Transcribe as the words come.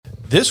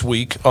This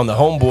week on the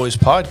Homeboys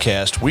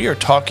podcast, we are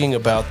talking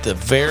about the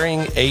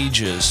varying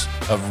ages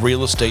of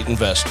real estate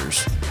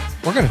investors.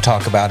 We're going to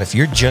talk about if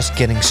you're just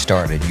getting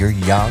started, you're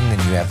young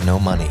and you have no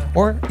money,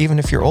 or even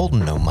if you're old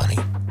and no money,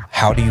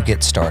 how do you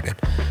get started?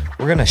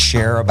 We're going to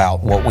share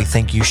about what we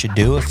think you should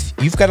do. If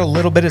you've got a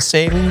little bit of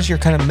savings, you're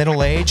kind of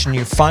middle-aged, and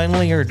you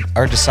finally are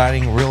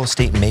deciding real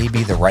estate may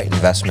be the right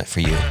investment for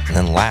you. And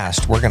then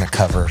last, we're going to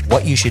cover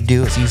what you should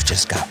do if you've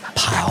just got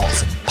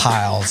piles and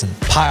piles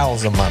and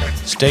piles of money.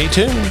 Stay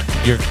tuned.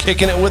 You're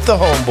kicking it with the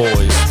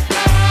Homeboys.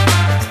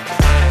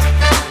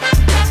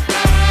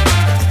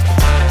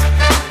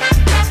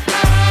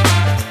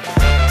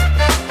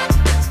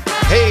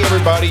 Hey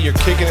everybody, you're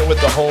kicking it with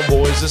the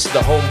Homeboys. This is the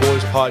Homeboys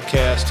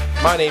podcast.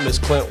 My name is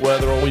Clint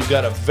Wetherell. We've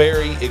got a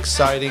very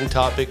exciting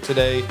topic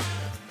today.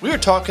 We are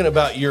talking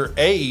about your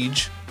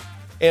age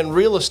and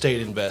real estate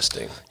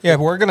investing. Yeah,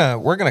 we're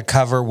gonna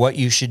cover what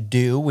you should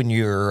do when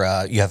you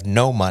have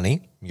no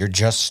money. You're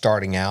just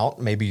starting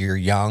out. Maybe you're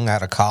young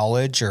out of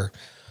college or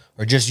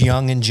just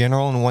young in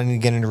general and wanting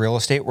to get into real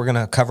estate. We're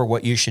gonna cover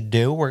what you should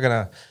do. We're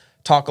gonna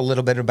talk a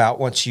little bit about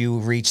once you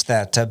reach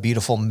that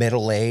beautiful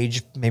middle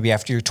age, maybe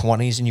after your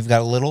 20s, and you've got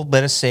a little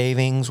bit of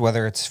savings,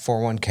 whether it's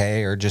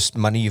 401k or just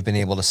money you've been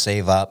able to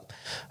save up,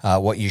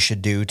 what you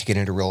should do to get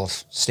into real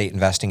estate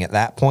investing at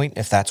that point,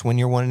 if that's when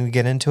you're wanting to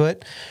get into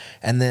it.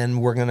 And then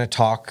we're going to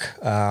talk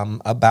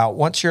about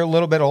once you're a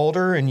little bit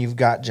older and you've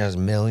got just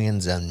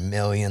millions and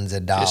millions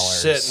of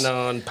dollars. Just sitting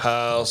on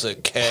piles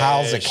of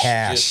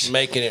cash. Just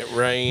making it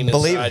rain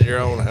inside your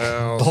own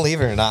house.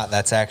 Believe it or not,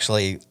 that's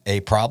actually a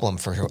problem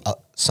for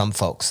some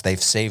folks.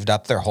 They've saved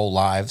up their whole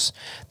lives.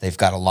 They've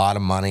got a lot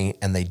of money,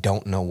 and they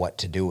don't know what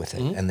to do with it.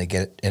 Mm-hmm. And they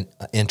get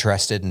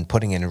interested in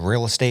putting it in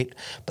real estate,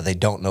 but they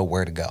don't know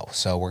where to go.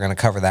 So we're going to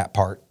cover that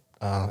part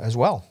as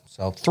well.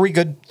 So three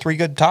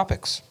good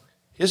topics.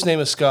 His name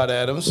is Scott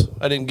Adams.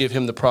 I didn't give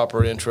him the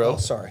proper intro. Oh,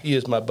 sorry. He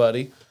is my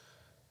buddy.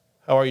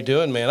 How are you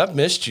doing, man? I've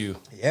missed you.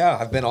 Yeah,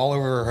 I've been all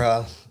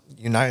over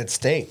United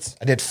States.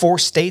 I did 4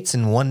 states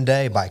in one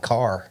day by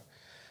car.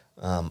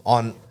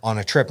 On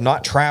a trip,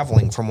 not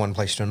traveling from one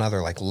place to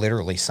another, like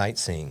literally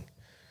sightseeing.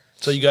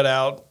 So you got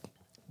out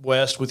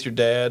west with your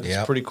dad. Yep.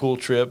 It's a pretty cool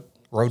trip.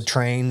 Rode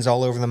trains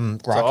all over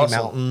the Rocky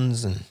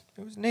Mountains, and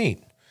it was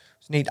neat.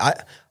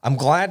 I'm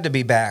glad to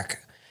be back.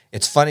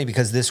 It's funny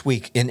because this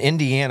week in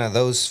Indiana,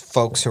 those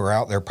folks who are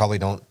out there probably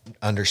don't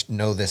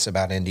know this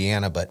about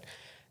Indiana, but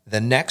the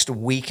next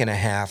week and a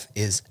half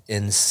is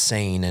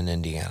insane in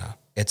Indiana.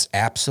 It's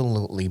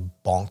absolutely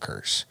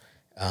bonkers.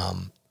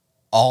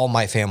 All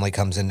my family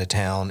comes into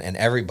town, and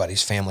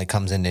everybody's family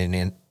comes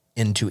into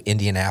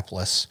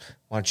Indianapolis.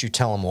 Why don't you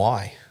tell them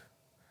why?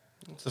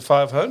 It's the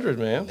 500,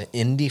 man. The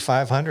Indy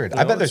 500.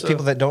 I bet there's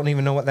people that don't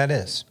even know what that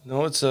is.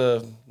 No, it's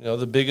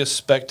the biggest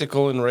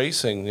spectacle in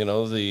racing.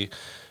 The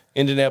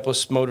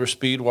Indianapolis Motor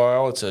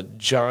Speedway. It's a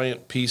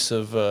giant piece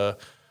of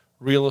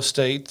real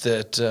estate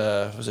that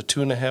was a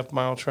 2.5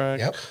 mile track.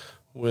 Yep.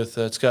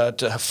 It's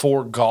got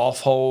 4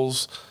 golf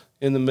holes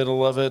in the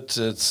middle of it.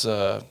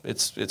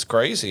 It's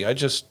crazy. I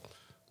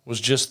was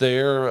just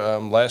there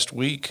last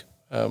week.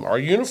 Our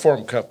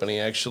uniform company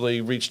actually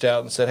reached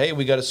out and said, "Hey,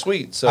 we got a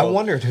suite." So I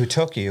wondered who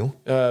took you.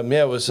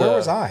 It was. Where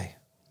was I?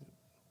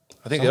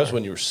 I think that was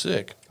when you were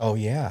sick. Oh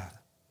yeah.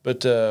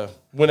 But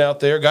went out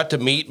there, got to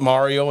meet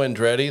Mario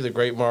Andretti, the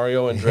great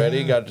Mario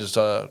Andretti.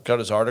 Yeah. Got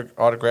his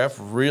autograph.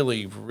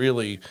 Really,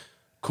 really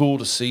cool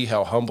to see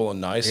how humble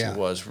and nice he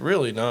was.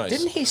 Really nice.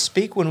 Didn't he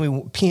speak when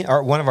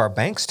one of our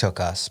banks took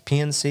us?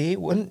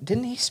 PNC.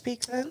 Didn't he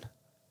speak then?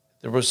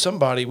 There was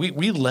somebody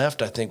we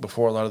left, I think,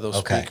 before a lot of those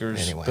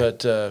speakers. Anyway.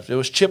 But it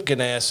was Chip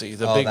Ganassi,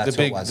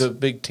 the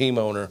big team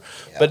owner.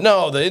 Yeah. But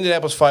no, the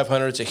Indianapolis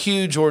 500. It's a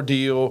huge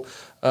ordeal.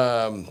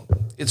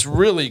 It's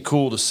really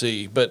cool to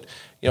see. But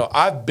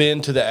I've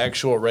been to the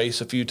actual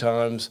race a few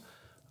times.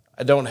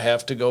 I don't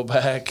have to go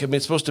back. I mean,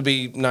 it's supposed to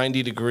be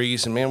 90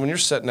 degrees, and man, when you're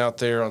sitting out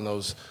there on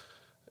those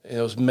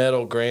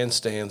metal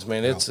grandstands,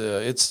 man, it's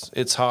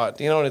hot.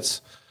 And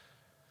it's.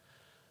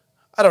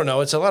 I don't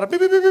know. It's a lot of beep,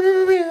 beep, beep, beep,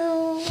 beep, beep.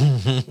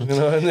 And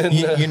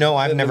then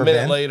I've never been.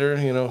 A minute later,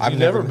 I've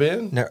never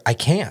been. No, I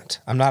can't.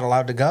 I'm not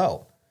allowed to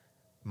go.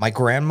 My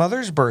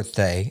grandmother's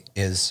birthday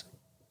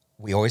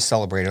we always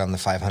celebrate it on the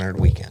 500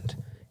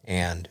 weekend,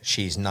 and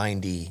she's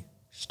 90.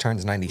 She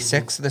turns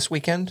 96 this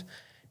weekend,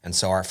 and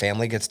so our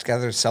family gets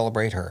together to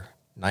celebrate her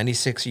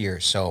 96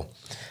 years. So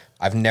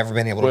I've never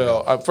been able to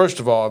go. Well, first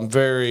of all, I'm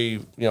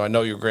very, I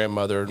know your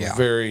grandmother, and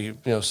very,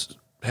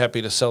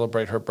 happy to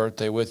celebrate her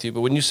birthday with you.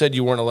 But when you said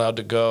you weren't allowed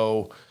to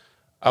go,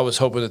 I was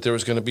hoping that there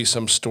was going to be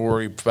some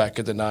story back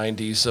in the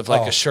 90s of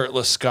a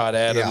shirtless Scott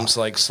Adams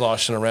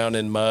sloshing around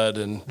in mud.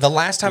 And the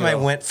last time I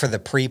went for the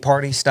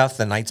pre-party stuff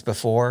the nights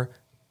before,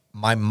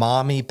 my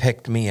mommy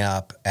picked me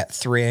up at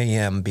 3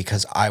 a.m.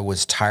 because I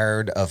was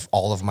tired of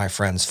all of my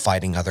friends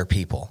fighting other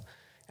people.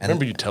 And I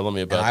remember you telling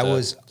me about that.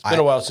 It's been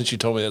a while since you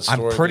told me that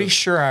story. I'm pretty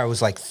sure I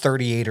was like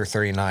 38 or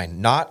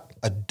 39, not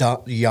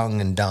young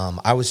and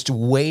dumb. I was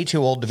way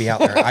too old to be out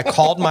there. I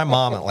called my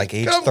mom at like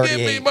age 38. Come get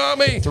me,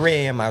 Mommy. 3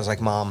 a.m. I was like,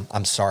 Mom,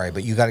 I'm sorry,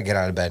 but you got to get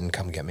out of bed and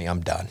come get me.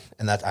 I'm done.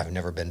 And I've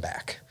never been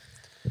back.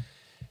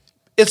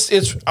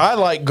 I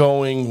like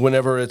going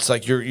whenever it's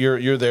like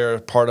you're there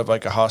part of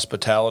like a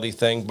hospitality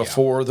thing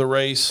before the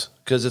race,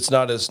 because it's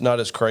not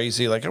as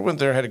crazy. Like I went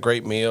there, had a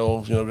great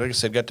meal. You know, like I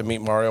said, got to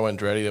meet Mario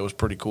Andretti. That was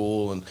pretty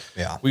cool, and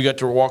we got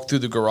to walk through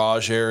the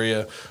garage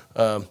area.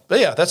 But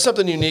yeah, that's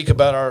something unique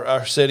about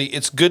our city.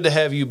 It's good to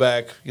have you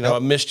back. You know, I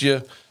missed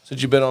you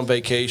since you've been on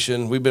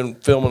vacation. We've been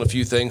filming a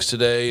few things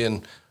today,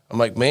 and I'm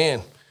like,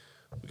 man,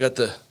 we got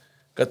the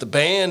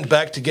band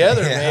back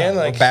together, man.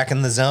 Like, we're back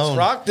in the zone. Let's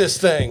rock this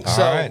thing. All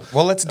right.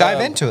 Well, let's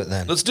dive into it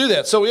then. Let's do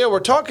that. So yeah,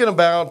 we're talking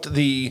about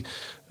the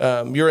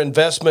your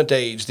investment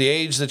age, the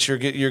age that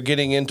you're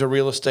getting into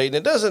real estate, and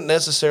it doesn't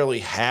necessarily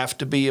have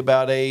to be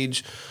about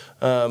age,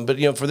 but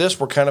you know, for this,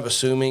 we're kind of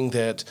assuming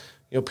that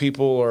you know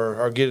people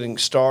are getting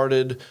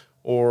started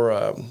or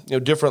you know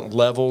different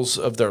levels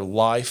of their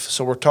life.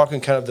 So we're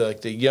talking kind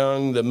of the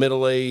young, the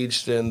middle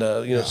aged, and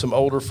you know some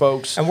older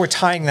folks. And we're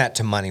tying that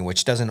to money,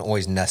 which doesn't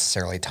always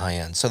necessarily tie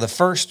in. So the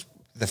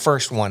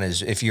first one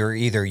is if you're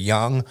either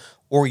young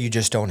or you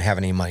just don't have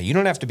any money. You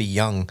don't have to be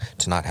young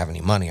to not have any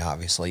money,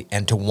 obviously,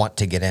 and to want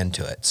to get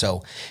into it.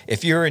 So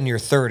if you're in your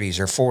 30s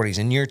or 40s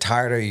and you're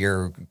tired of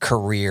your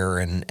career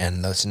and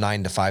this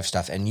 9-to-5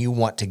 stuff, and you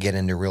want to get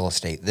into real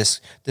estate, this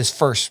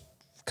first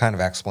kind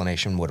of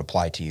explanation would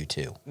apply to you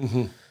too.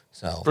 Mm-hmm.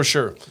 So for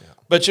sure. Yeah.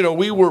 But you know,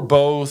 we were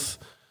both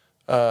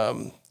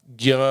young,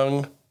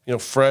 you know,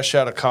 fresh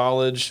out of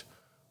college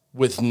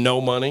with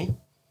no money.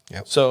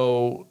 Yep.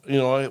 So, you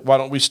know, why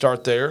don't we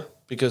start there?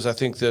 Because I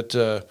think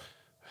that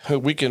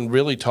we can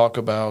really talk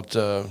about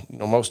you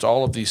know most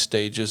all of these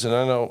stages. And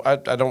I know I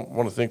don't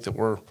want to think that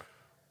we're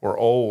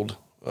old.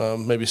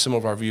 Maybe some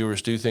of our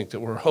viewers do think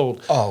that we're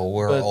old. Oh,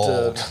 we're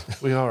old.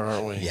 We are,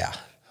 aren't we? Yeah. How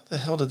the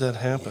hell did that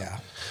happen? Yeah.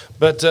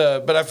 But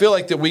I feel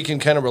like that we can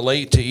kind of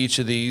relate to each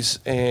of these,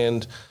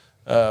 and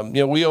you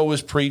know, we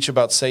always preach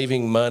about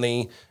saving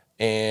money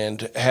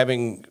and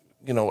having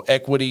you know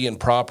equity in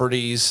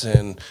properties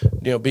and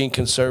you know being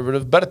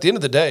conservative. But at the end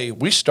of the day,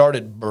 we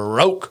started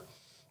broke.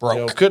 You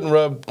know, couldn't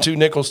rub two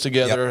nickels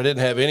together. I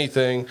didn't have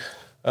anything.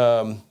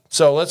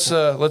 So let's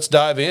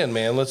dive in,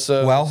 man. Let's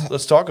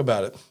talk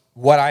about it.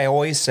 What I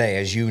always say,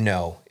 as you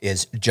know,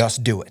 is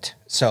just do it.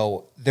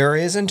 So there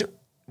isn't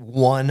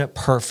one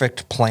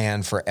perfect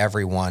plan for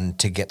everyone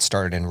to get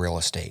started in real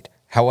estate.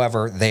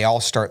 However, they all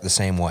start the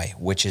same way,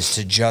 which is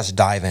to just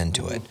dive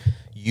into it.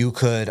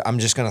 I'm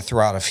just going to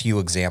throw out a few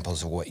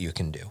examples of what you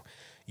can do.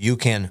 You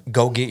can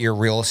go get your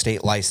real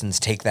estate license,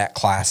 take that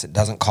class. It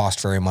doesn't cost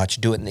very much.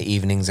 Do it in the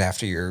evenings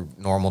after your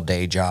normal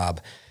day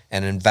job,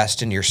 and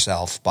invest in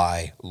yourself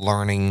by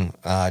learning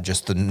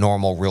just the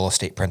normal real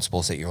estate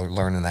principles that you'll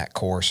learn in that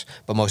course.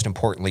 But most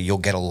importantly, you'll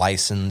get a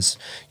license.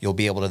 You'll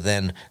be able to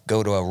then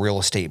go to a real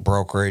estate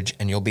brokerage,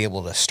 and you'll be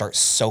able to start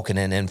soaking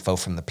in info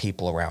from the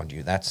people around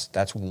you.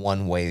 That's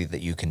one way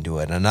that you can do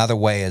it. Another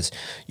way is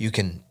you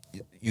can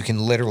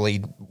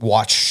literally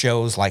watch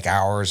shows like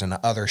ours and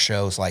other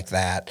shows like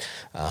that.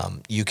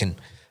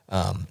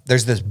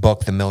 There's this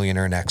book, The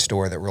Millionaire Next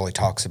Door, that really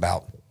talks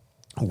about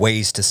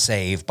ways to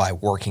save by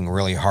working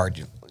really hard.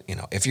 You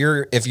know, if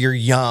you're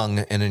young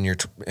and in your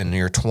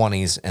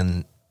 20s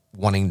and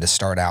wanting to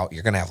start out,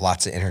 you're going to have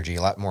lots of energy,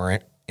 a lot more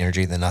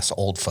energy than us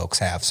old folks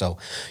have. So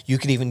you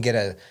could even get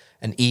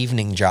an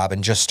evening job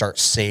and just start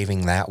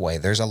saving that way.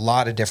 There's a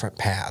lot of different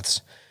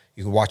paths.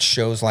 You can watch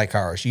shows like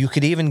ours. You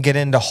could even get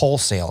into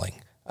wholesaling.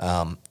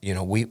 You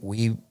know,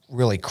 we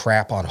really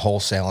crap on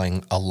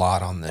wholesaling a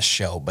lot on this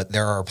show, but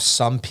there are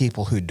some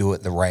people who do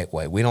it the right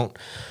way. We don't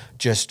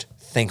just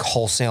think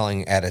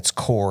wholesaling at its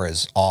core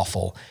is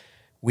awful.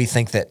 We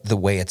think that the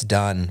way it's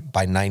done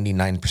by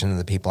 99% of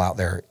the people out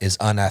there is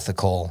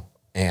unethical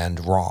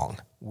and wrong.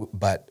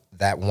 But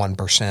that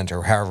 1%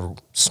 or however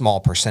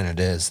small percent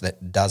it is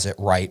that does it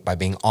right by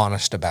being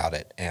honest about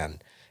it,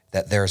 and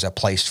that there's a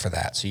place for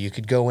that. So you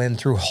could go in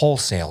through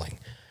wholesaling.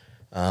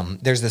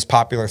 There's this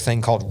popular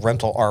thing called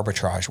rental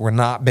arbitrage. We're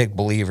not big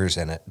believers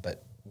in it,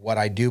 but what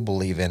I do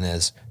believe in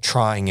is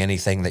trying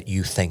anything that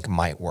you think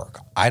might work.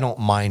 I don't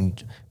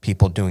mind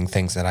people doing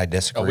things that I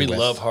disagree with. We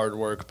love hard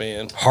work,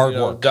 man. Hard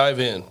work.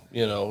 Dive in.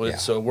 You know,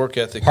 it's a work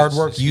ethic. Hard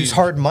work. Use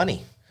hard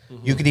money.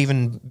 Mm-hmm. You could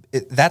even,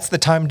 that's the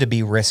time to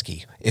be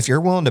risky. If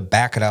you're willing to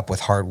back it up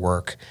with hard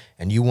work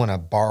and you want to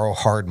borrow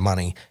hard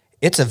money,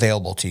 it's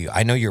available to you.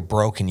 I know you're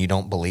broke and you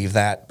don't believe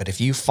that, but if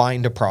you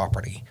find a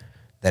property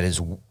that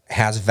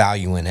has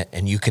value in it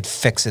and you could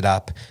fix it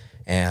up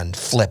and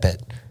flip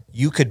it,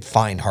 you could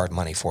find hard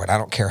money for it. I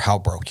don't care how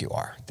broke you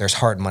are. There's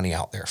hard money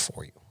out there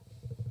for you.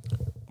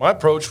 My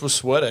approach was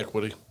sweat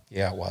equity.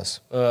 Yeah, it was.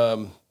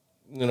 You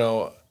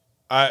know,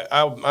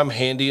 I'm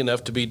handy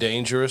enough to be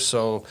dangerous.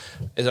 So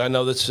as I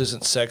know this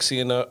isn't sexy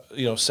enough,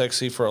 you know,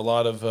 sexy for a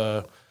lot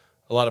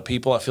of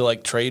people. I feel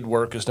like trade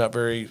work is not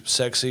very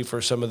sexy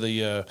for some of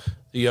the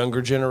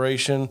younger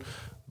generation.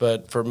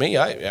 But for me,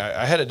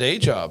 I had a day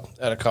job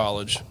out of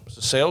college. I was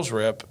a sales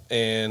rep,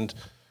 and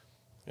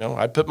you know,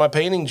 I'd put my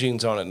painting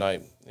jeans on at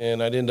night,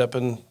 and I'd end up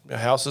in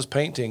houses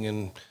painting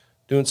and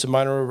doing some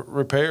minor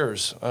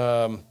repairs.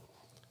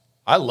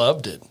 I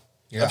loved it.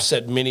 Yeah. I've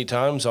said many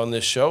times on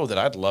this show that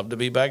I'd love to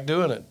be back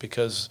doing it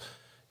because,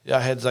 I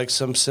had like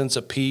some sense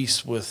of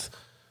peace with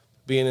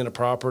being in a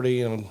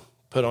property and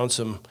put on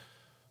some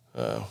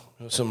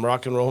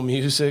rock and roll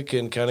music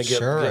and kind of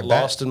get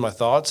lost in my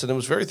thoughts. And it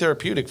was very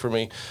therapeutic for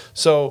me.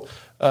 So,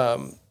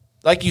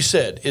 like you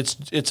said,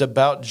 it's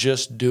about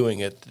just doing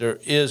it. There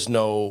is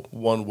no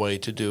one way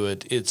to do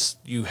it.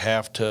 You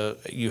have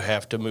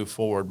to move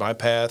forward. My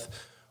path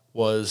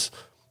was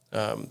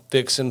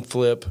fix and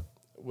flip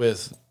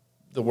with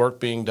the work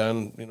being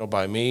done,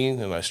 by me,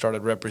 and I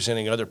started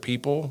representing other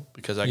people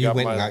because I got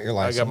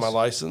my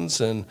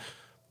license and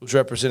was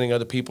representing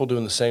other people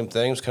doing the same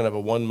thing. It was kind of a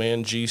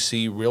one-man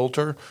GC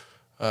realtor.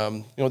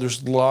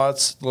 There's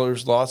lots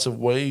of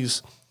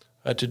ways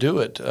to do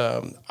it.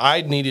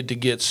 I needed to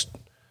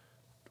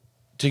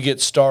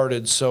get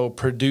started, so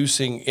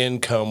producing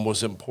income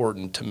was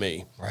important to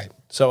me. Right.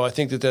 So I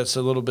think that's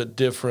a little bit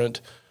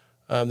different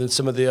than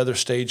some of the other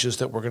stages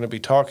that we're going to be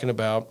talking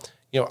about.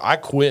 I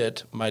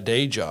quit my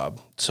day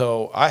job,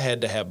 so I had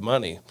to have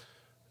money.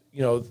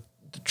 The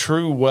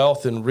true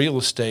wealth in real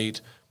estate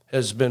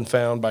has been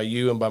found by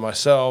you and by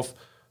myself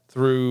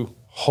through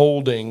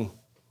holding,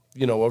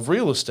 of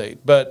real estate.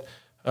 But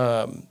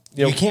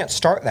you can't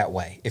start that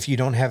way if you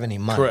don't have any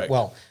money. Correct.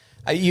 Well,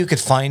 you could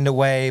find a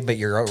way, but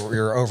you're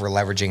over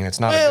leveraging, and it's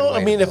not. Well,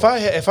 a good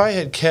way if I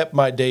had kept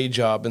my day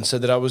job and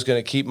said that I was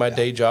going to keep my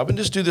day job and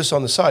just do this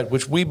on the side,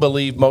 which we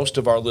believe most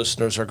of our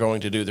listeners are going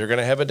to do, they're going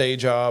to have a day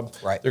job.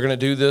 Right. They're going to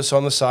do this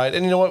on the side,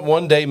 and you know what?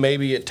 One day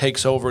maybe it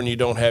takes over and you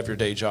don't have your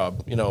day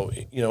job,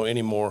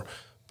 anymore.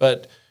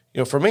 But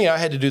for me, I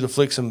had to do the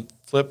fix and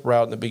flip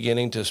route in the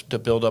beginning to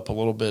build up a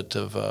little bit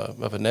of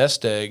a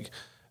nest egg,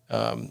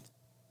 and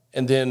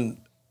then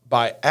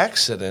by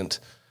accident,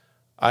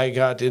 I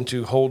got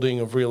into holding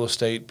of real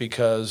estate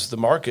because the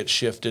market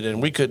shifted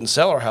and we couldn't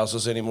sell our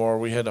houses anymore.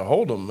 We had to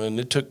hold them. And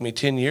it took me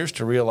 10 years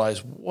to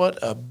realize what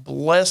a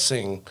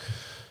blessing,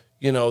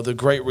 the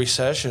Great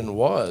Recession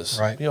was.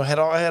 Right.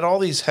 I had all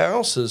these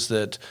houses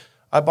that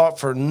I bought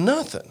for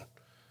nothing.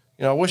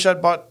 I wish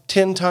I'd bought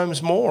 10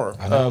 times more.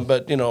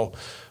 But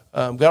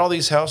got all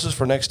these houses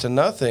for next to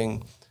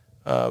nothing.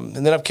 And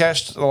then I've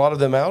cashed a lot of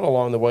them out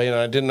along the way, and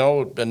I didn't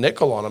owe a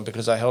nickel on them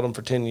because I held them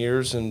for 10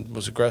 years and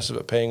was aggressive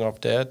at paying off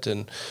debt,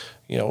 and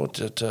it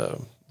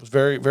was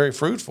very, very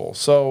fruitful.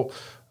 So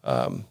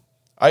I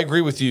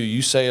agree with you.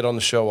 You say it on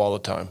the show all the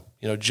time.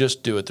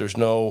 Just do it. There's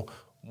no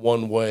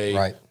one way,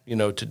 right,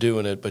 to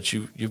doing it, but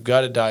you've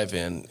got to dive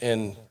in,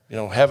 and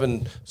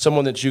having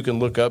someone that you can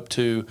look up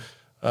to.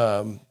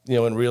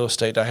 In real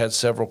estate, I had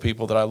several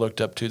people that I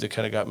looked up to that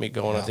kind of got me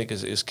going. I think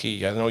is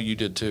key. I know you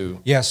did too.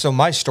 Yeah. So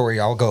my story,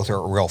 I'll go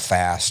through it real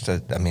fast.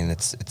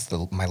 It's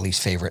my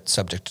least favorite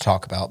subject to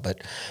talk about, but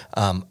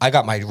I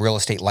got my real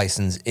estate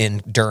license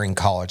during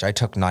college. I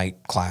took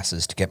night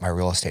classes to get my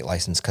real estate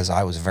license because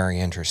I was very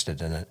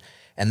interested in it.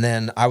 And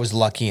then I was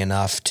lucky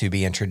enough to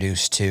be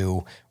introduced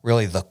to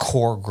really the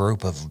core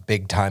group of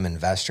big time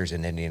investors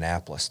in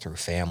Indianapolis through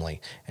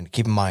family. And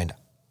keep in mind,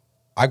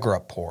 I grew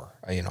up poor.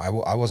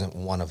 I wasn't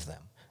one of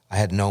them. I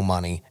had no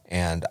money,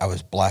 and I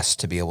was blessed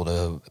to be able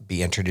to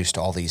be introduced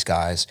to all these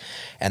guys.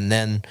 And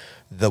then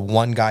the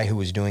one guy who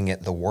was doing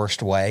it the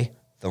worst way,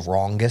 the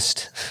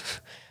wrongest,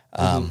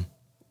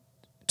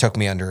 took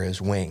me under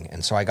his wing.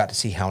 And so I got to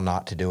see how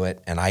not to do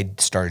it, and I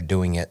started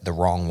doing it the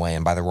wrong way.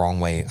 And by the wrong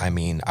way, I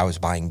mean I was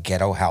buying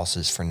ghetto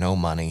houses for no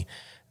money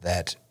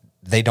that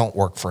they don't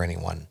work for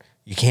anyone.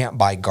 You can't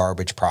buy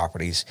garbage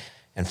properties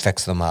and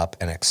fix them up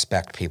and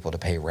expect people to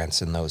pay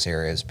rents in those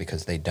areas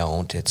because they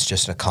don't. It's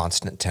just a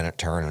constant tenant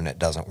turn, and it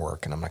doesn't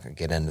work, and I'm not going to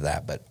get into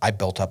that. But I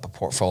built up a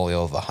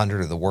portfolio of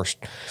 100 of the worst,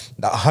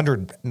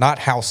 100, not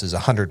houses,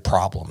 100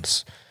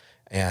 problems.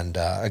 And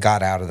I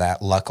got out of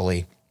that,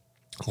 luckily,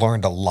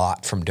 learned a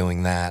lot from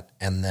doing that,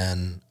 and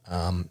then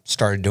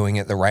started doing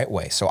it the right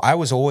way. So I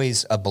was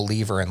always a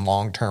believer in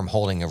long-term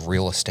holding of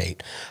real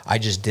estate. I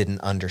just didn't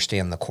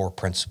understand the core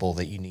principle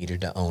that you needed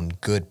to own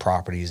good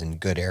properties in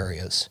good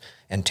areas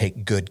and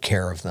take good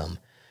care of them.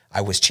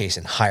 I was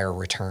chasing higher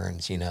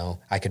returns.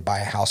 I could buy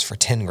a house for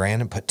 $10,000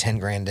 and put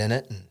 $10,000 in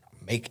it and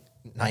make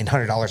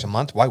 $900 a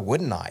month. Why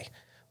wouldn't I?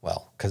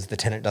 Well, because the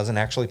tenant doesn't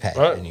actually pay,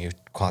 right, and you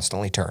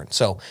constantly turn.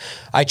 So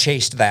I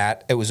chased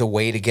that. It was a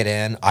way to get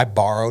in. I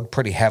borrowed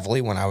pretty heavily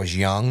when I was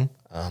young.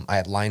 I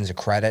had lines of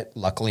credit.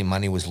 Luckily,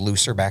 money was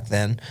looser back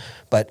then.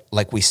 But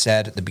like we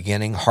said at the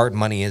beginning, hard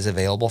money is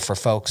available for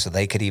folks, so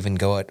they could even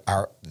go at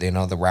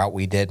the route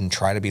we did and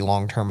try to be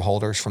long-term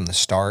holders from the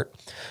start.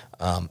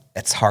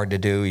 It's hard to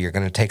do. You're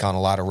going to take on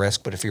a lot of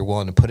risk, but if you're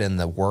willing to put in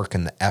the work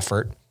and the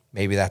effort,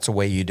 maybe that's a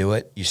way you do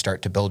it. You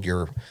start to build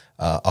your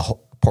a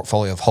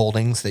portfolio of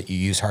holdings that you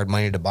use hard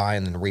money to buy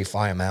and then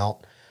refi them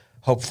out.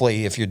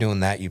 Hopefully, if you're doing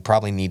that, you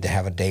probably need to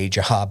have a day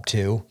job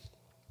too.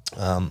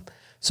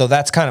 So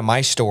that's kind of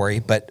my story,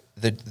 but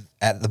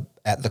at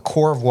the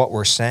core of what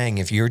we're saying,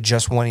 if you're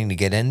just wanting to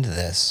get into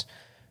this,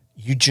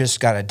 you just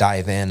got to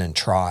dive in and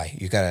try.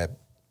 You got to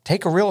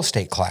take a real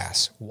estate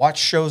class, watch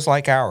shows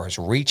like ours,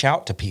 reach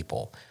out to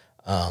people,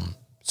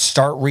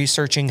 start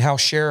researching how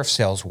sheriff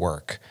sales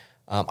work.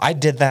 I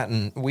did that,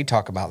 and we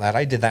talk about that.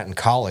 I did that in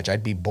college.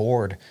 I'd be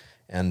bored,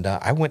 And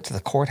I went to the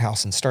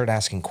courthouse and started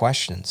asking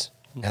questions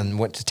and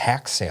went to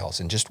tax sales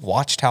and just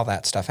watched how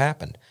that stuff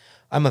happened.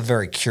 I'm a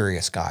very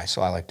curious guy,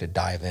 so I like to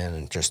dive in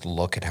and just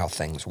look at how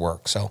things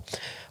work. So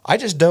I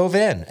just dove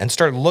in and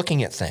started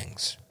looking at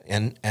things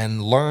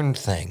and learned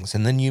things.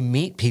 And then you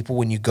meet people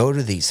when you go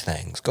to these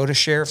things, go to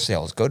sheriff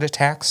sales, go to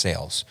tax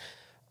sales.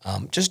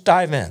 Just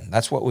dive in.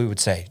 That's what we would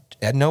say.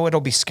 I know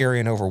it'll be scary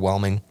and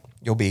overwhelming.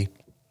 You'll be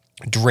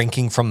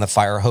drinking from the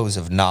fire hose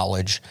of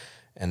knowledge,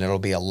 and it'll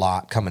be a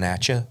lot coming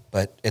at you,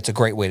 but it's a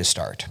great way to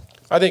start.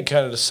 I think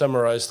kind of to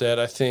summarize that,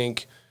 I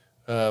think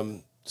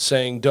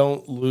saying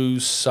don't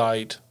lose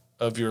sight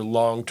of your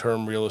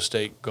long-term real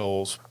estate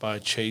goals by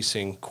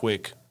chasing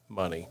quick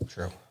money.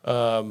 True.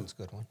 That's a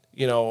good one.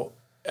 You know,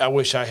 I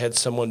wish I had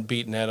someone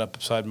beating that up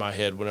upside my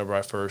head whenever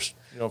I first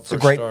it's a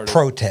great started.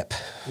 Pro tip.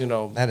 You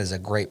know, that is a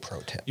great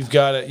pro tip. You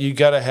got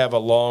to have a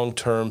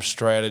long-term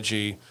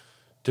strategy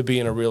to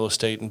being a real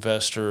estate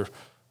investor.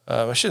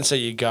 I shouldn't say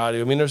you got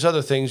to. I mean, there's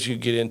other things you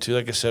get into.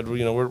 Like I said,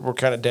 we're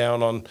kind of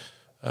down on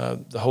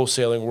the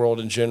wholesaling world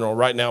in general.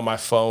 Right now, my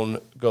phone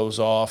goes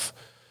off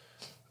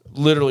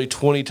literally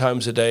 20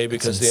 times a day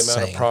because the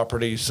amount of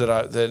properties that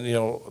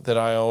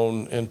I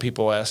own, and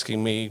people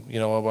asking me,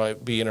 I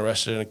might be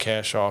interested in a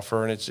cash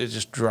offer, and it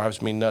just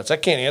drives me nuts. I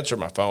can't answer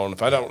my phone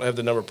if I don't have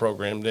the number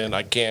programmed in.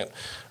 I can't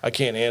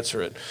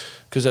answer it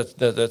because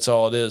that's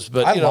all it is.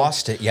 But I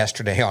lost it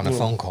yesterday on a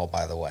phone call,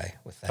 by the way.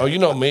 With that. Oh, you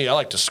know me, I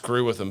like to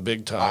screw with them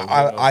big time.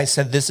 I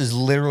said this is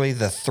literally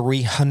the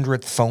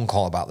 300th phone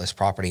call about this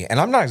property, and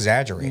I'm not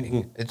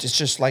exaggerating. Mm-hmm. It's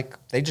just like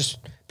they just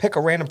pick a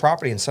random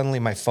property, and suddenly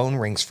my phone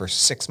rings for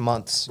 6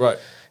 months. Right,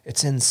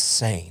 it's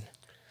insane.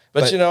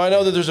 But I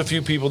know that there's a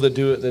few people that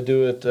do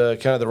it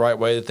kind of the right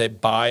way, that they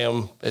buy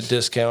them at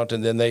discount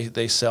and then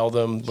they sell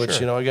them. Which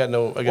sure.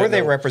 Or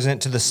they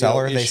represent to the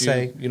seller. Issue, they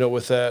say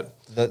with that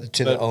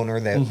the owner.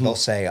 They'll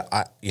say,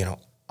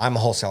 I'm a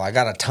wholesaler. I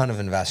got a ton of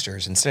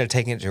investors. Instead of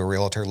taking it to a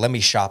realtor, let me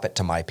shop it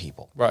to my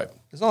people. Right.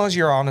 As long as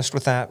you're honest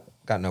with that,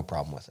 got no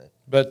problem with it.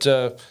 But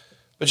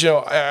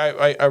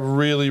I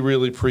really,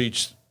 really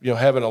preach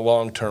having a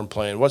long-term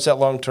plan. What's that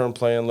long-term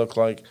plan look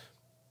like?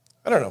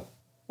 I don't know.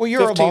 Well,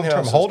 you're a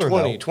long-term holder,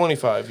 20, though.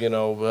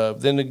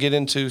 25, then to get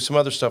into some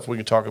other stuff we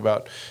can talk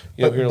about.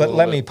 But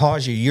let me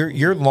pause you.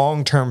 Your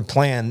long-term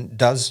plan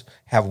does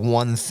have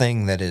one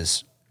thing that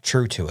is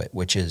true to it,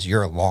 which is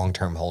you're a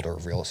long-term holder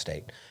of real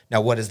estate. Now,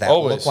 what does that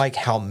look like?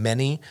 How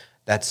many?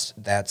 There's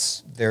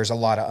a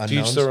lot of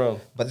unknowns. Each their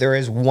own. But there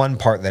is one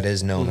part that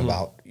is known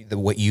about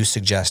what you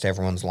suggest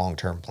everyone's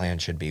long-term plan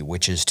should be,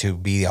 which is to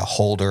be a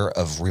holder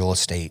of real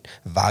estate,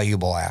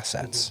 valuable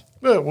assets.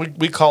 Yeah,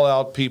 we call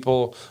out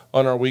people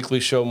on our weekly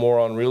show more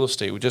on real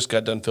estate. We just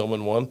got done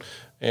filming one,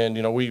 and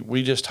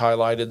we just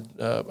highlighted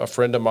a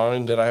friend of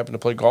mine that I happen to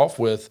play golf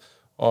with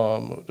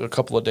a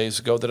couple of days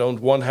ago that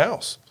owned one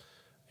house,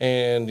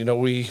 and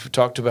we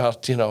talked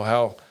about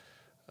how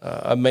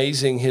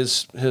amazing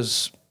his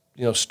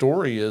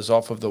story is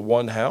off of the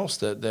one house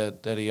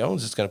that he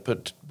owns. It's going to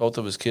put both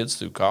of his kids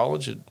through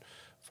college. It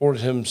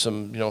afforded him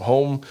some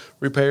home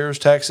repairs,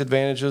 tax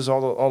advantages,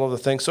 all of the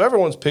things. So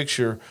everyone's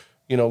picture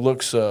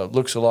looks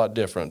a lot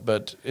different.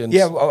 But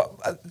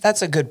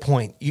that's a good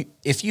point.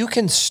 If you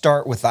can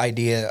start with the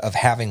idea of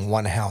having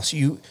one house,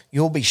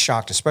 you'll be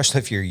shocked, especially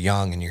if you're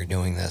young and you're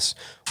doing this.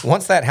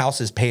 Once that house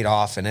is paid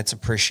off and it's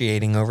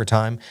appreciating over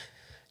time,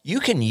 you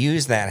can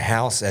use that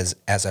house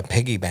as a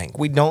piggy bank.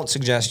 We don't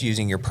suggest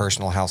using your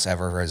personal house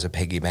ever as a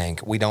piggy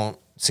bank. We don't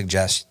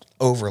suggest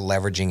over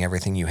leveraging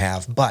everything you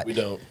have. But we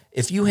don't.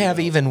 If you have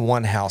even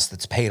one house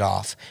that's paid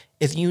off,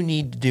 if you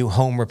need to do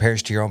home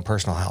repairs to your own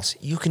personal house,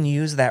 you can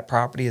use that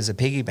property as a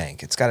piggy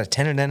bank. It's got a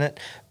tenant in it.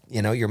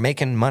 You're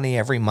making money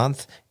every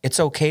month. It's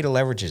okay to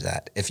leverage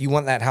that. If you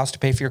want that house to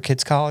pay for your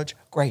kids' college,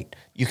 great.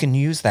 You can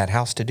use that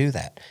house to do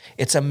that.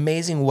 It's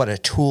amazing what a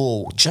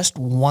tool just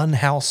one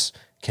house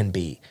can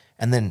be.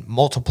 And then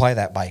multiply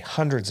that by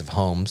hundreds of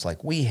homes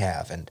like we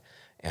have and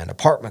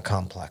apartment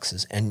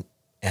complexes. And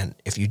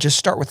if you just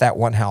start with that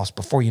one house,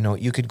 before you know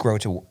it, you could grow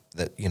to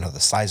the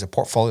size of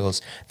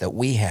portfolios that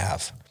we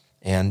have.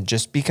 And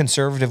just be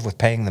conservative with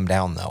paying them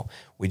down, though.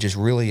 We just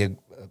really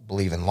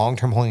believe in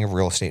long-term holding of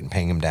real estate and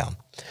paying them down.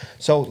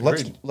 So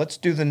let's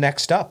do the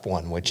next up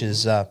one, which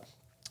is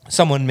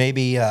someone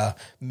maybe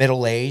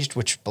middle-aged,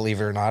 which, believe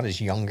it or not, is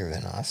younger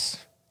than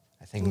us.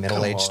 I think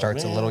middle-aged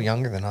starts a little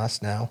younger than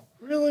us now.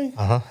 Really?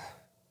 Uh-huh.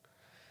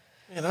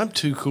 Man, I'm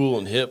too cool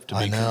and hip to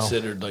be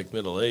considered like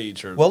middle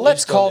age. Well,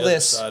 let's call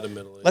this.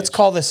 Let's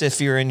call this if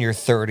you're in your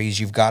 30s,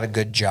 you've got a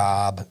good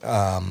job,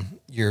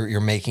 you're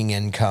making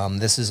income.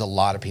 This is a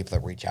lot of people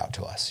that reach out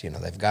to us.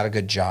 They've got a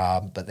good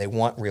job, but they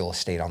want real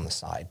estate on the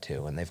side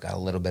too, and they've got a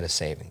little bit of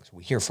savings.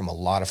 We hear from a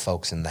lot of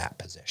folks in that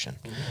position.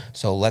 Mm-hmm.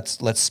 So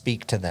let's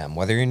speak to them,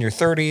 whether you're in your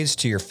 30s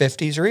to your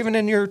 50s or even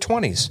in your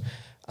 20s.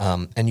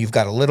 And you've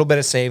got a little bit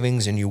of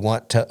savings and you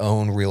want to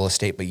own real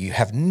estate, but you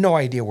have no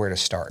idea where to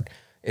start.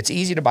 It's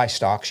easy to buy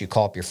stocks. You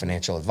call up your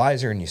financial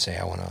advisor and you say,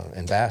 I want to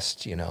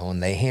invest,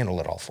 and they handle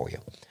it all for you.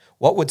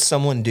 What would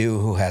someone do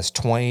who has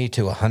 20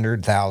 to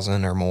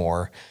 100,000 or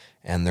more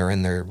and they're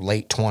in their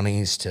late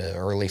 20s to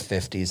early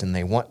 50s, and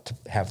they want to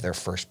have their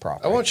first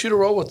property. I want you to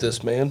roll with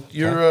this, man.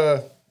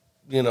 You're,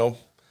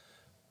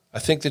 I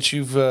think that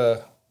you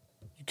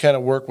kind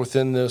of work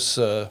within this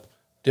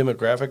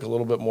demographic a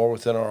little bit more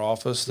within our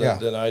office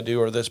than I do,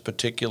 or this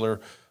particular,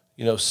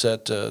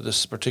 set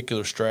this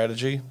particular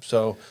strategy.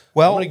 So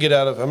I'm going to get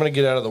out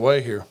of the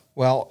way here.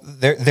 Well,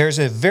 there's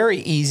a very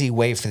easy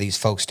way for these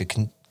folks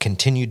to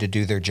continue to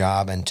do their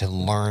job and to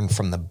learn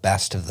from the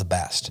best of the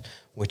best,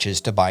 which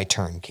is to buy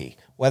turnkey.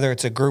 Whether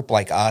it's a group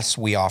like us,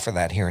 we offer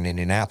that here in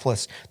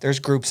Indianapolis. There's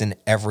groups in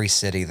every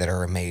city that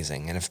are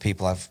amazing. And if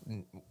people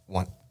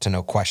want to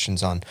know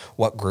questions on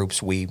what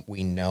groups we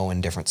know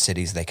in different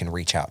cities, they can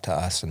reach out to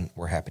us, and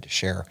we're happy to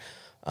share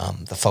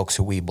the folks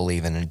who we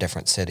believe in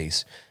different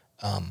cities.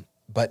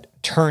 But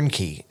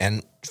turnkey,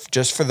 and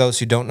just for those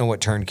who don't know what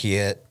turnkey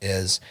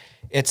is,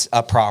 it's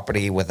a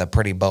property with a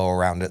pretty bow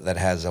around it that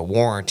has a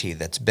warranty,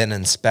 that's been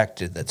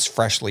inspected, that's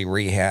freshly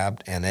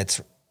rehabbed, and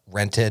it's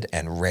rented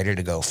and ready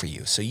to go for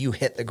you. So you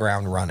hit the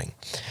ground running.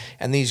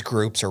 And these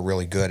groups are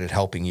really good at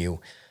helping you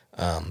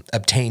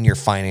obtain your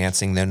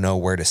financing. They know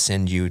where to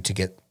send you to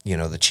get,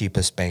 the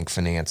cheapest bank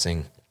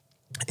financing.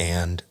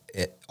 And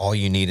all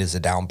you need is a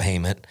down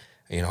payment.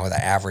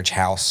 The average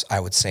house, I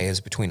would say, is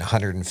between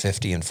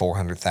 $150,000 and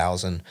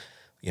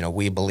 $400,000.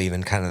 We believe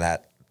in kind of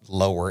that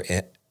lower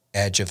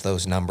edge of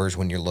those numbers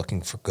when you're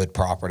looking for good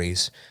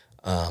properties.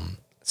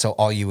 So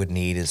all you would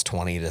need is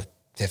 $20,000 to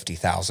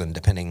 $50,000,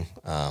 depending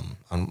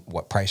on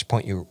what price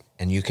point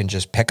and you can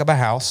just pick up a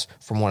house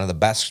from one of the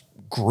best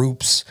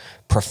groups,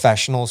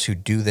 professionals who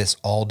do this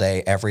all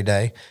day, every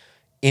day,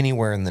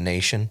 anywhere in the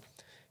nation,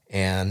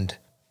 and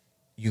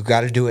you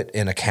got to do it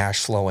in a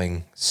cash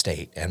flowing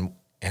state. And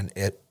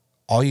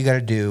all you got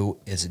to do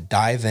is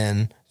dive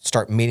in,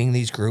 start meeting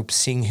these groups,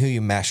 seeing who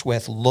you mesh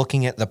with,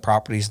 looking at the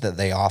properties that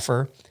they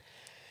offer,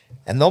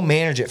 and they'll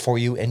manage it for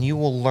you, and you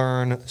will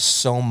learn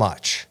so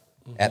much.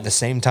 Mm-hmm. At the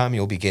same time,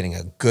 you'll be getting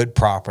a good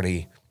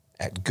property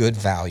at good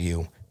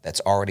value that's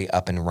already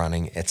up and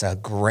running. It's a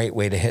great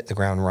way to hit the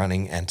ground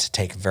running and to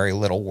take very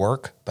little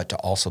work, but to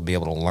also be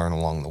able to learn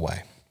along the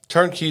way.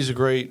 Turnkey is a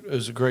great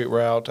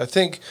route. I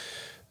think,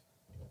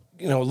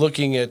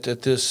 looking at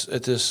this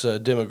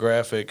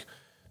demographic,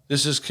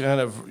 this is kind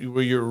of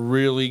where you're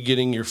really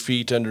getting your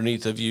feet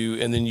underneath of you,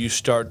 and then you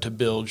start to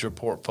build your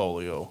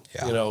portfolio.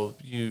 Yeah.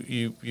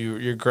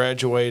 You're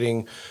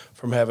graduating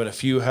from having a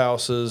few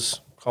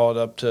houses, call it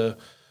up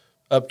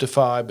to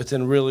 5, but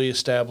then really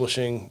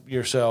establishing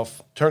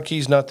yourself.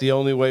 Turnkey's not the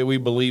only way. We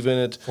believe in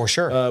it. For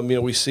sure.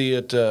 We see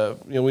it,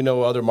 we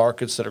know other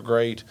markets that are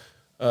great.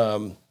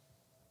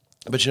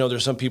 But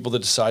there's some people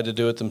that decide to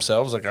do it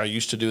themselves, like I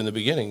used to do in the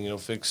beginning,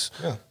 fix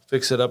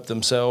it up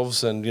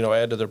themselves and,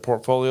 add to their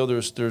portfolio.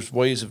 There's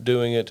ways of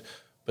doing it,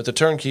 but the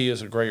turnkey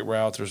is a great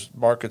route. There's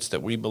markets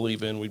that we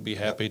believe in. We'd be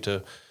happy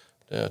to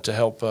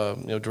help,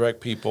 direct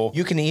people.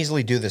 You can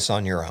easily do this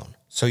on your own.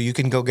 So you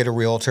can go get a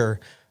realtor.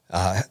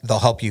 They'll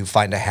help you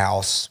find a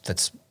house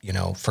that's,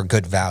 for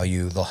good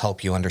value. They'll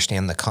help you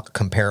understand the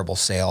comparable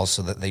sales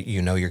so that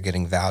you're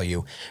getting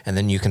value. And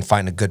then you can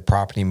find a good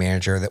property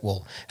manager that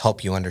will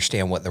help you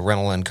understand what the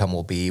rental income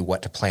will be,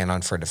 what to plan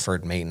on for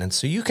deferred maintenance.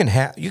 So you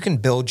can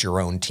build your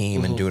own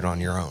team mm-hmm. and do it on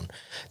your own.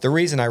 The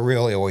reason I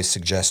really always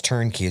suggest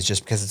turnkey is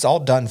just because it's all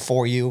done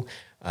for you.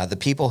 The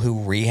people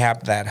who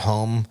rehab that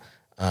home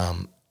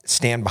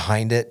stand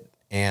behind it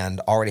and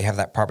already have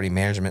that property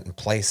management in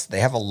place. They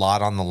have a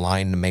lot on the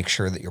line to make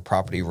sure that your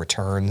property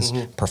returns,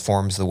 mm-hmm.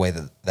 performs the way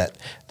that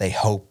they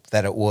hope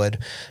that it would,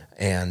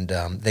 and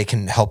they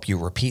can help you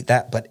repeat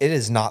that. But it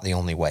is not the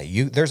only way.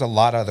 There's a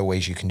lot of other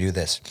ways you can do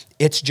this.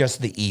 It's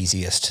just the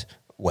easiest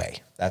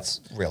way. That's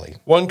really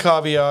one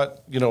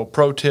caveat.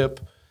 Pro tip: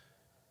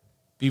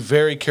 be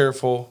very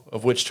careful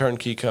of which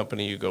turnkey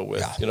company you go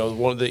with. Yeah.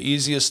 One of the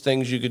easiest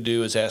things you could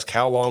do is ask,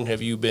 "How long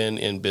have you been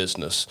in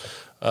business?"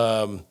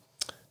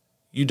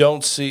 You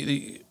don't see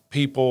the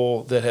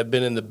people that have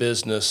been in the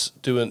business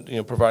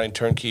doing, providing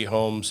turnkey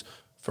homes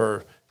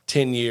for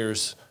 10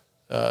 years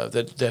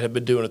that have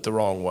been doing it the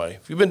wrong way.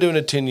 If you've been doing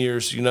it 10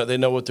 years, they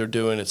know what they're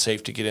doing. It's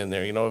safe to get in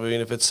there.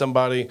 If it's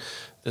somebody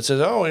that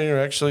says, "Oh, you're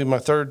actually my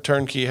third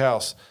turnkey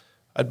house,"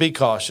 I'd be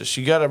cautious.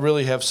 You got to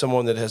really have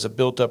someone that has a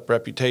built-up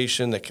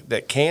reputation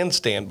that can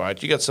stand by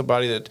it. You got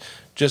somebody that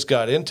just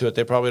got into it.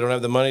 They probably don't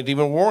have the money to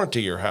even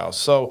warranty your house.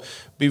 So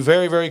be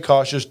very, very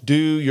cautious. Do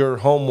your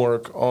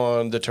homework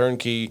on the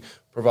turnkey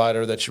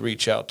provider that you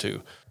reach out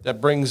to. That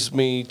brings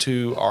me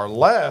to our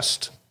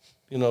last,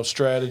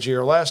 strategy,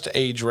 or last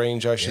age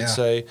range, I should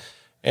say.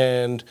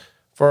 And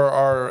for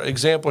our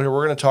example here,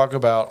 we're going to talk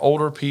about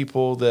older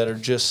people that are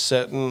just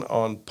sitting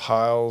on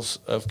piles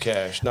of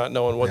cash, not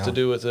knowing what to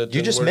do with it.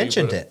 You just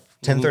mentioned it.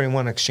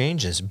 1031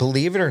 exchanges.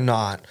 Believe it or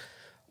not,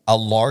 a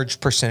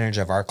large percentage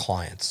of our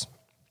clients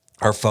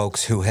are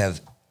folks who have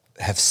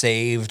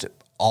saved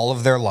all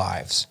of their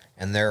lives,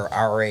 and they're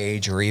our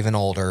age or even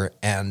older,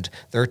 and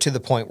they're to the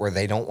point where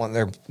they don't want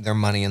their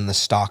money in the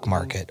stock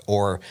market,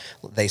 or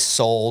they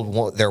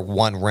sold their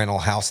one rental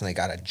house and they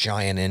got a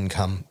giant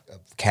income of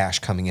cash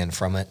coming in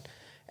from it.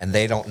 and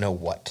they don't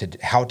know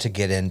how to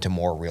get into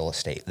more real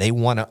estate. They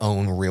want to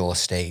own real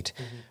estate,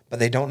 but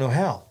they don't know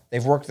how.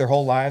 They've worked their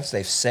whole lives,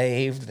 they've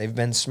saved, they've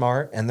been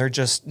smart, and they're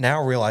just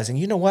now realizing,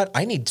 you know what?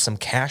 I need some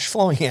cash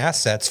flowing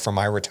assets for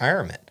my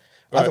retirement.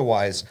 Right.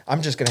 Otherwise,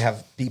 I'm just going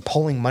to be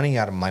pulling money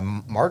out of my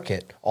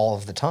market all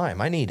of the time.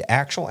 I need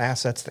actual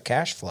assets that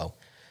cash flow.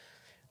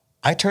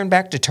 I turn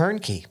back to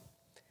turnkey.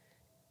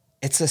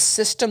 It's a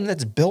system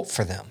that's built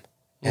for them,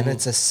 and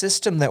it's a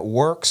system that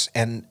works,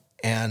 and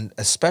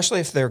especially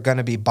if they're going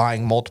to be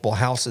buying multiple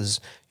houses,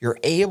 you're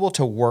able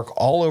to work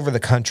all over the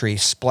country,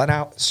 spread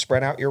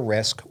out your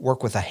risk,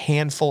 work with a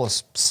handful of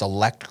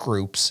select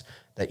groups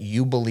that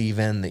you believe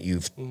in, that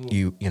you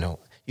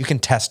can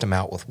test them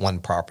out with one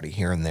property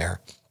here and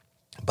there.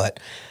 But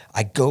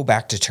I go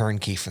back to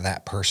turnkey for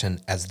that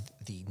person as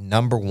the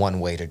number one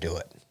way to do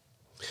it.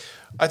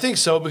 I think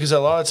so, because a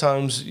lot of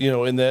times,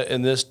 in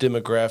this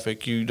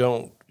demographic,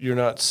 you're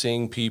not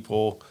seeing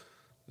people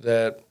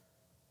that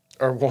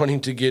are wanting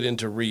to get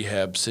into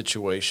rehab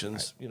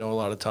situations, right. A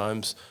lot of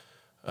times.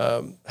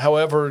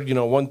 However,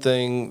 one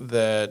thing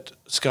that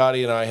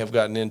Scotty and I have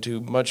gotten into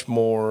much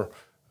more,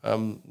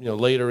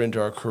 later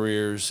into our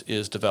careers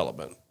is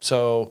development.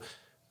 So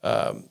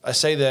I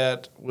say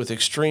that with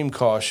extreme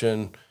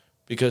caution,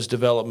 because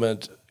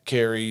development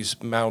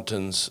carries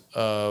mountains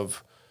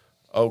of,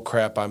 oh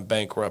crap, I'm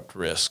bankrupt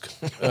risk.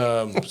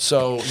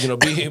 So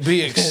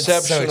be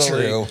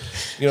exceptionally,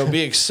 so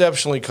be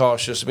exceptionally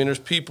cautious. I mean, there's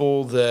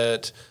people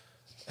that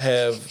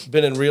have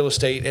been in real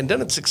estate and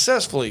done it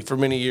successfully for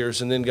many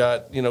years, and then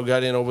got in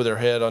over their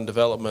head on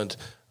development,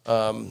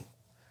 and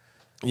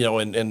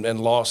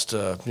lost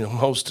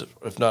most,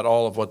 if not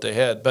all, of what they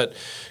had. But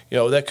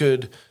that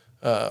could,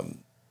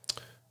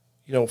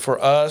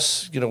 for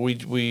us,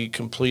 we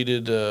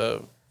completed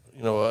a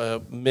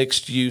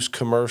mixed use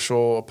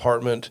commercial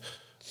apartment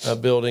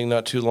building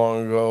not too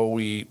long ago.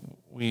 We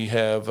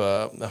have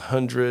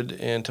 100,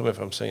 and tell me if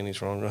I'm saying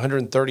these wrong,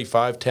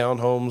 135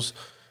 townhomes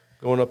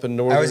going up in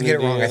northern I always get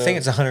Indiana. it wrong. I think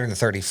it's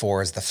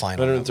 134 is the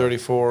final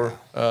 134.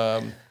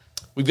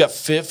 We've got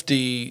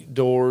 50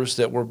 doors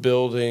that we're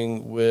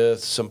building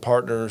with some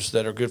partners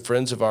that are good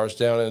friends of ours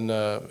down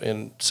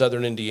in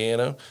southern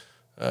Indiana.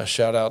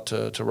 Shout out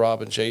to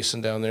Rob and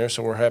Jason down there.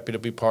 So we're happy to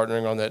be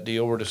partnering on that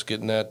deal. We're just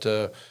getting that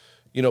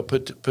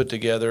put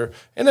together,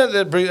 and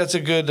that's a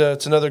good.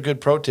 It's another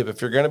good pro tip. If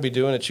you're going to be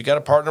doing it, you got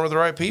to partner with the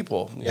right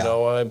people.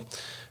 I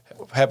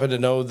happen to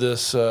know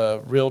this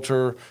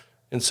realtor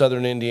in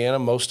southern Indiana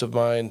most of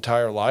my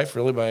entire life,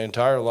 and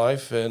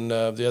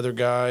the other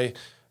guy,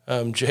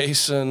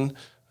 Jason,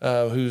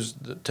 who's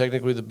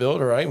technically the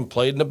builder, I even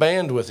played in a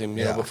band with him,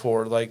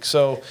 before.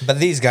 But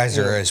these guys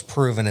are as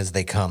proven as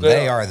they come.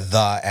 They are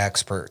the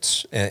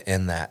experts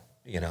in that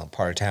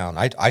part of town.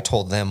 I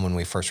told them when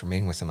we first were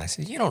meeting with them, I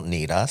said, you don't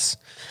need us.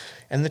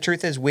 And the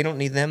truth is, we don't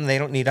need them. They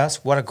don't need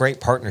us. What a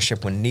great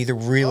partnership when neither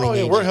really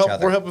need each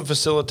other. We're helping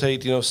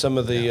facilitate, some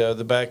of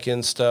the back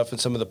end stuff and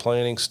some of the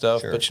planning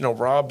stuff. Sure. But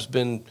Rob's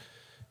been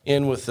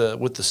in with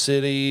the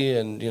city,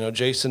 and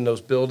Jason knows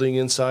building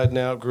inside and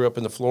out. Grew up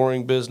in the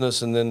flooring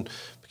business, and then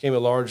became a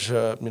large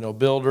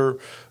builder.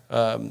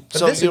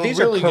 These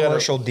are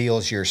commercial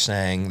deals. You're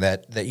saying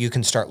that you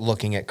can start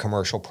looking at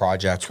commercial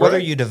projects, whether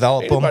you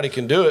develop them, anybody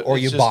can do it, or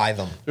you buy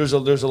them. There's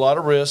a lot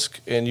of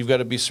risk, and you've got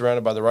to be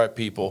surrounded by the right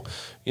people.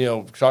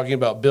 Talking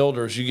about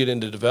builders, you get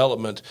into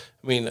development.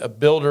 I mean, a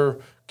builder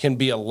can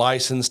be a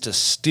license to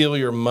steal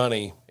your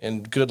money,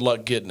 and good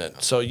luck getting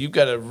it. So you've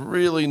got to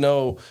really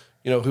know,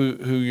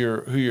 who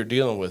you're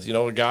dealing with.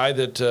 A guy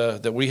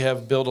that we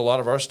have built a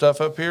lot of our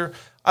stuff up here.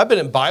 I've been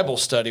in Bible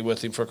study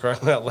with him, for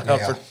crying out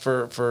loud,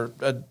 for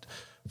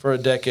a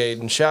decade.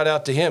 And shout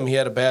out to him. He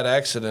had a bad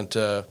accident,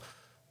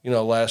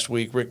 last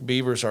week. Rick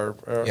Beavers, our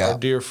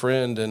dear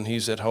friend, and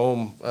he's at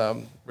home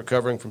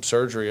recovering from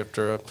surgery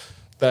after a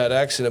bad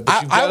accident.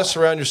 But you've got to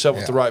surround yourself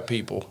with the right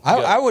people.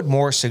 I would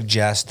more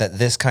suggest that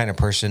this kind of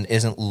person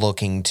isn't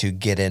looking to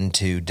get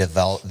into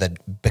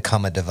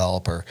become a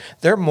developer.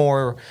 They're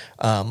more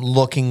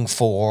looking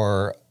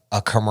for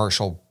a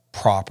commercial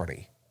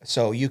property.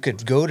 So you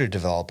could go to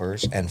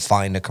developers and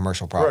find a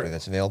commercial property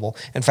that's available.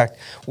 In fact,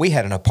 we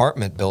had an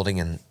apartment building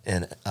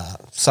in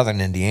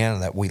southern Indiana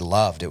that we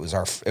loved. It was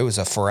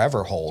a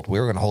forever hold. We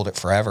were going to hold it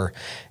forever,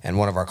 and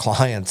one of our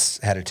clients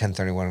had a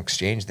 1031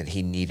 exchange that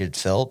he needed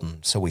filled,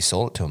 and so we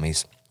sold it to him.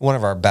 He's one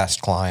of our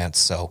best clients.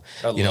 So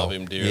I love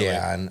him dearly.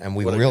 Yeah, and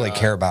we really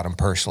care about him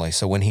personally.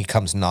 So when he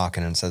comes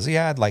knocking and says,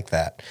 "Yeah, I'd like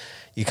that,"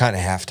 you kind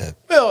of have to.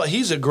 Well,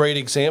 he's a great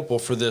example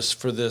for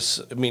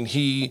this. I mean,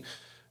 he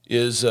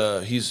is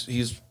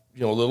he's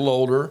a little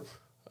older,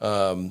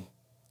 got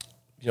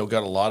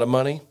a lot of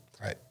money,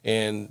 right?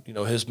 And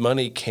his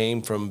money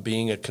came from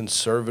being a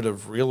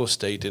conservative real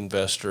estate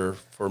investor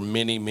for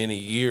many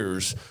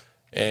years,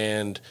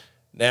 and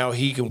now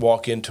he can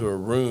walk into a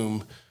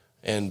room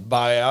and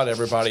buy out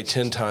everybody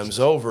 10 times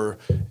over,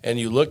 and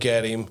you look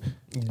at him,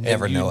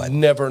 never know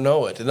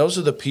it. And those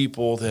are the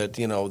people that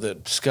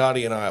that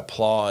Scotty and I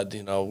applaud.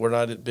 We're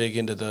not big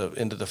into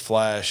the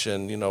flash,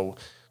 and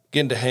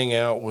getting to hang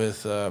out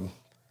with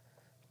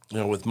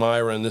with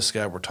Myra and this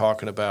guy we're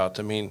talking about,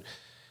 I mean,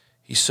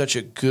 he's such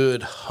a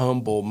good,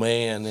 humble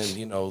man,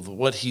 and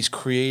what he's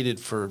created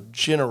for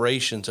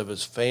generations of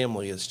his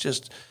family is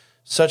just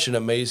such an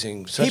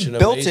amazing. He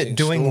built it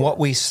doing what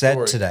we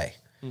said today.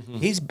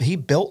 Mm-hmm. He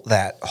built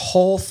that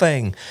whole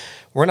thing.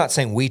 We're not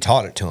saying we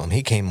taught it to him.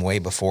 He came way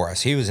before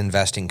us. He was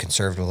investing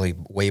conservatively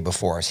way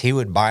before us. He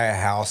would buy a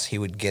house, he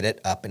would get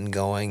it up and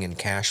going and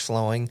cash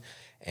flowing,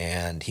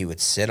 and he would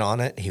sit on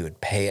it. He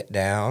would pay it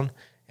down,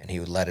 and he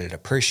would let it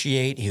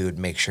appreciate. He would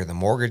make sure the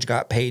mortgage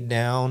got paid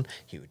down.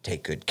 He would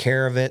take good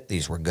care of it.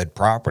 These were good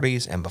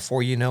properties, and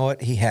before you know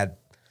it, he had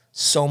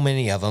so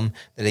many of them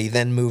that he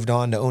then moved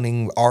on to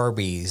owning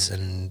Arby's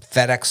and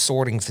FedEx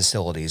sorting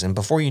facilities. And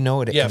before you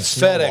know it,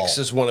 FedEx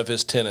is one of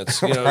his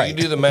tenants. Right. You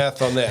do the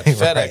math on that.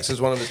 FedEx is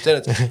one of his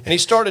tenants. And he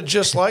started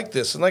just like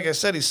this. And like I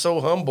said, he's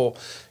so humble.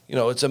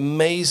 It's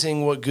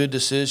amazing what good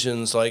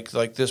decisions like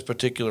this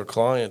particular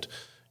client,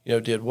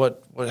 did.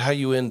 How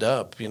you end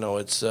up.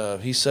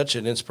 He's such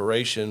an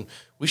inspiration.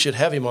 We should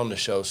have him on the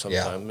show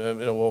sometime.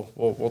 Yeah.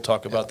 We'll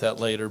talk about that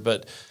later.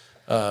 But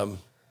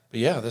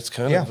yeah, that's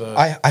kind of...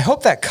 I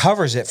hope that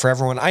covers it for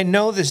everyone. I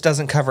know this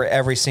doesn't cover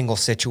every single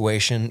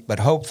situation, but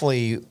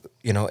hopefully,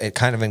 it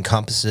kind of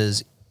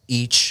encompasses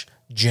each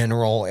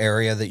general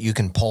area that you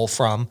can pull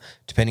from,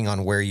 depending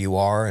on where you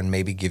are, and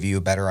maybe give you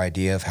a better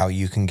idea of how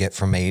you can get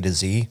from A to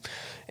Z.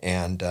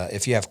 And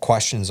if you have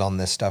questions on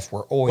this stuff,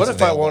 we're always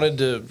available. What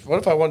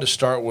if I wanted to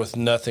start with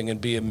nothing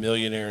and be a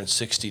millionaire in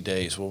 60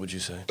 days? What would you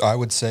say? I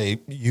would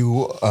say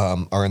you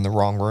are in the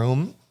wrong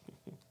room.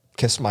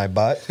 Kiss my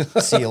butt.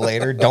 See you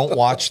later. Don't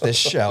watch this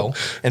show.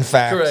 In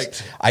fact,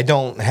 correct. I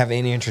don't have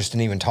any interest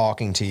in even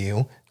talking to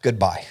you.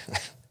 Goodbye.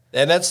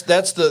 And that's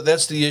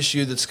the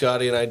issue that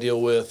Scotty and I deal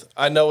with.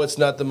 I know it's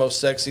not the most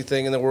sexy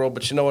thing in the world,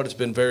 but you know what? It's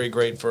been very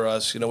great for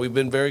us. We've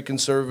been very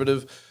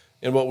conservative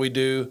in what we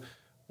do.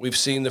 We've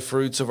seen the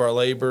fruits of our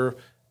labor,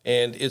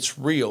 and it's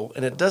real.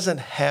 And it doesn't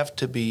have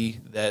to be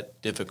that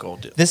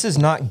difficult. This is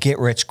not get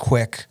rich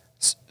quick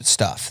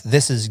stuff.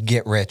 This is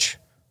get rich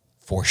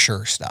for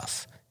sure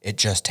stuff. It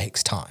just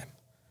takes time.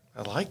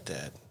 I like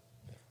that.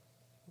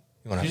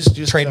 You want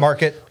to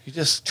trademark it? You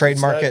just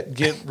trademark it.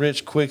 Get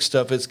rich quick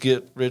stuff. It's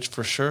get rich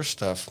for sure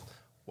stuff.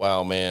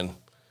 Wow, man.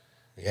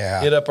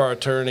 Yeah. Hit up our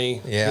attorney.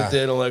 Yeah. Get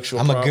the intellectual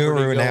I'm property a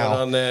guru going now.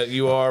 On that.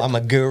 You are. I'm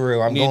a guru.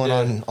 I'm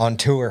going on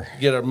tour.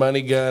 Get our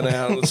money gun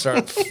out and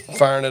start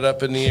firing it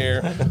up in the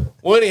air.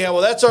 Well, anyhow,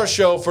 that's our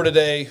show for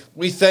today.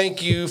 We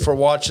thank you for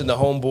watching the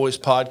Homeboys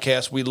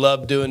podcast. We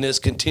love doing this.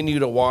 Continue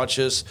to watch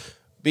us.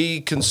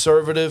 Be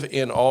conservative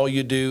in all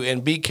you do,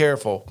 and be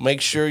careful. Make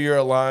sure you're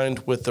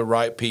aligned with the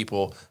right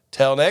people.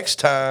 Till next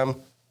time,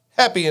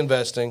 happy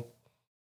investing.